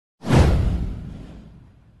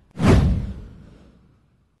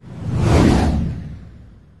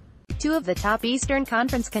Two of the top Eastern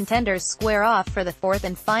Conference contenders square off for the fourth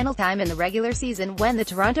and final time in the regular season when the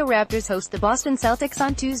Toronto Raptors host the Boston Celtics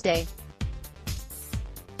on Tuesday.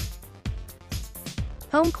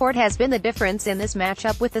 Home court has been the difference in this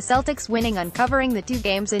matchup, with the Celtics winning on covering the two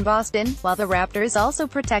games in Boston, while the Raptors also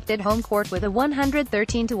protected home court with a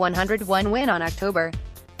 113-101 win on October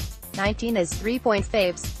 19 as 3-point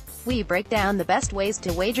faves. We break down the best ways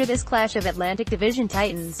to wager this clash of Atlantic Division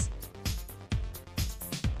titans.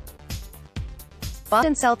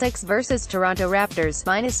 Boston Celtics vs Toronto Raptors,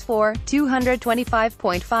 -4,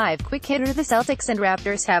 225.5 quick hitter. The Celtics and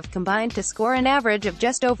Raptors have combined to score an average of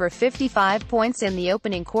just over 55 points in the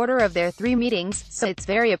opening quarter of their three meetings, so it's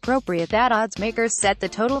very appropriate that odds makers set the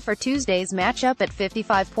total for Tuesday's matchup at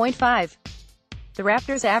 55.5. The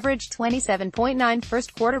Raptors average 27.9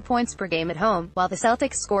 first-quarter points per game at home, while the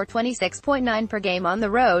Celtics score 26.9 per game on the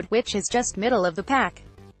road, which is just middle of the pack.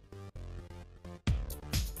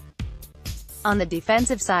 On the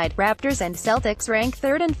defensive side, Raptors and Celtics rank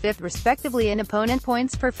 3rd and 5th respectively in opponent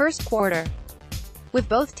points per first quarter. With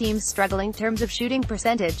both teams struggling in terms of shooting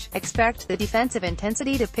percentage, expect the defensive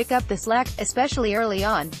intensity to pick up the slack, especially early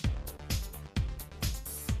on.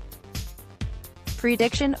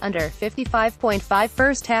 Prediction: under 55.5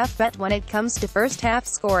 first-half bet. When it comes to first-half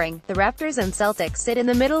scoring, the Raptors and Celtics sit in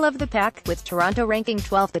the middle of the pack, with Toronto ranking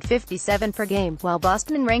 12th at 57 per game, while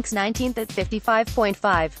Boston ranks 19th at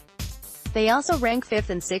 55.5. They also rank 5th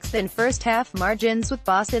and 6th in first-half margins, with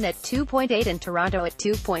Boston at 2.8 and Toronto at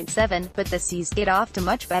 2.7, but the C's get off to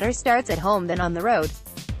much better starts at home than on the road.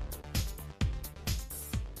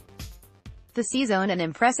 The C's own an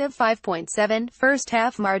impressive 5.7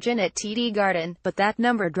 first-half margin at TD Garden, but that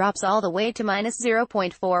number drops all the way to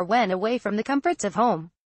 -0.4 when away from the comforts of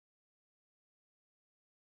home.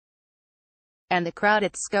 And the crowd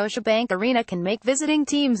at Scotiabank Arena can make visiting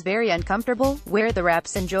teams very uncomfortable, where the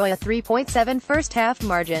Raps enjoy a 3.7 first-half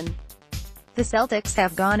margin. The Celtics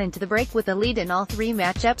have gone into the break with a lead in all three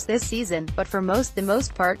matchups this season, but for the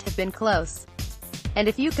most part have been close. And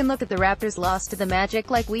if you can look at the Raptors' loss to the Magic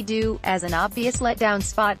like we do, as an obvious letdown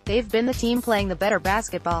spot, they've been the team playing the better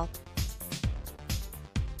basketball.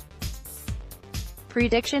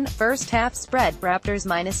 Prediction: first half spread, Raptors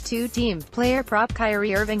 -2. Team player prop: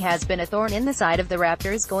 Kyrie Irving has been a thorn in the side of the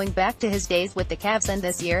Raptors going back to his days with the Cavs, and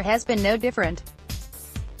this year has been no different.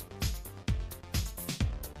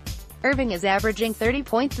 Irving is averaging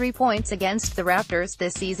 30.3 points against the Raptors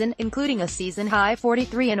this season, including a season-high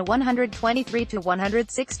 43 and a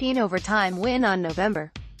 123-116 overtime win on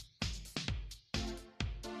November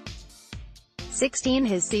 16.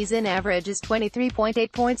 His season average is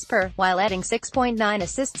 23.8 points per, while adding 6.9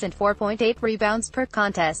 assists and 4.8 rebounds per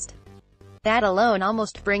contest. That alone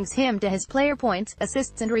almost brings him to his player points,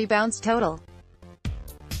 assists and rebounds total.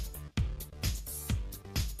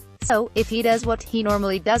 So, if he does what he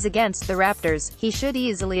normally does against the Raptors, he should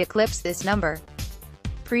easily eclipse this number.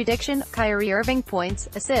 Prediction: Kyrie Irving points,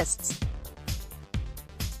 assists.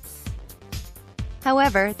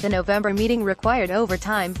 However, the November meeting required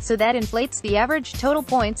overtime, so that inflates the average total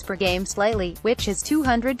points per game slightly, which is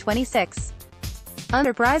 226.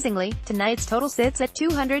 Unsurprisingly, tonight's total sits at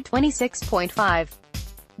 226.5.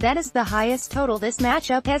 That is the highest total this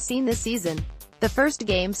matchup has seen this season. The first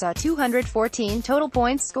game saw 214 total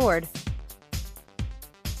points scored.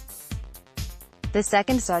 The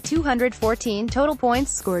second saw 214 total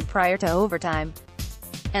points scored prior to overtime.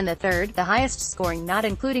 And the third, the highest scoring not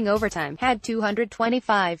including overtime, had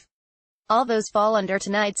 225. All those fall under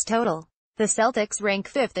tonight's total. The Celtics rank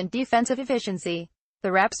 5th in defensive efficiency.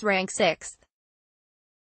 The Raps rank 6th.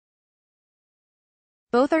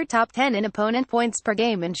 Both are top 10 in opponent points per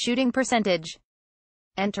game and shooting percentage.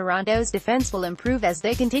 And Toronto's defense will improve as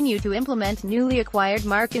they continue to implement newly acquired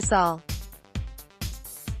Marc Gasol.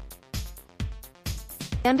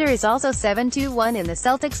 Under is also 7-1 in the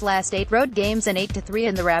Celtics' last 8 road games and 8-3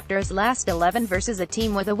 in the Raptors' last 11 versus a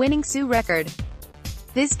team with a winning Sioux record.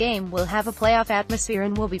 This game will have a playoff atmosphere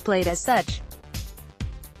and will be played as such.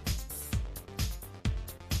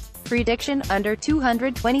 Prediction: under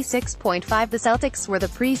 226.5. The Celtics were the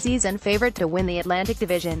preseason favorite to win the Atlantic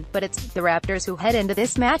Division, but it's the Raptors who head into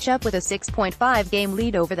this matchup with a 6.5 game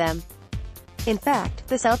lead over them. In fact,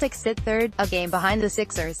 the Celtics sit third, a game behind the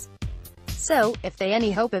Sixers. So, if they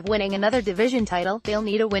any hope of winning another division title, they'll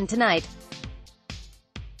need a win tonight.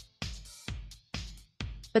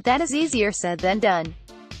 But that is easier said than done.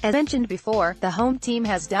 As mentioned before, the home team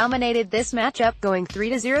has dominated this matchup, going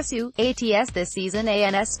 3-0 Sioux ATS this season,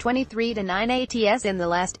 ANS 23-9 ATS in the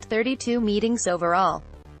last 32 meetings overall.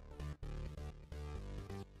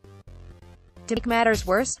 to make matters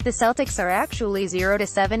worse, the Celtics are actually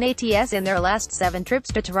 0-7 ATS in their last 7 trips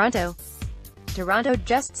to Toronto. Toronto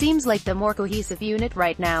just seems like the more cohesive unit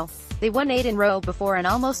right now. They won 8 in a row before an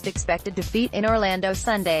almost expected defeat in Orlando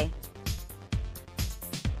Sunday.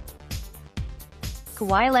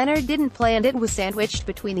 Kawhi Leonard didn't play and it was sandwiched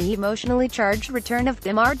between the emotionally charged return of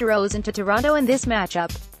DeMar DeRozan to Toronto in this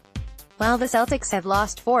matchup. While the Celtics have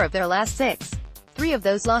lost 4 of their last 6, 3 of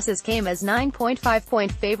those losses came as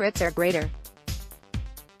 9.5-point favorites or greater.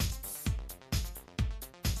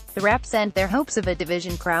 The Raps end their hopes of a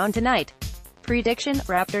division crown tonight. Prediction: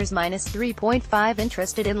 Raptors -3.5.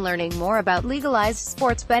 Interested in learning more about legalized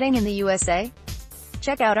sports betting in the USA?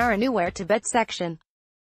 Check out our new Where to Bet section.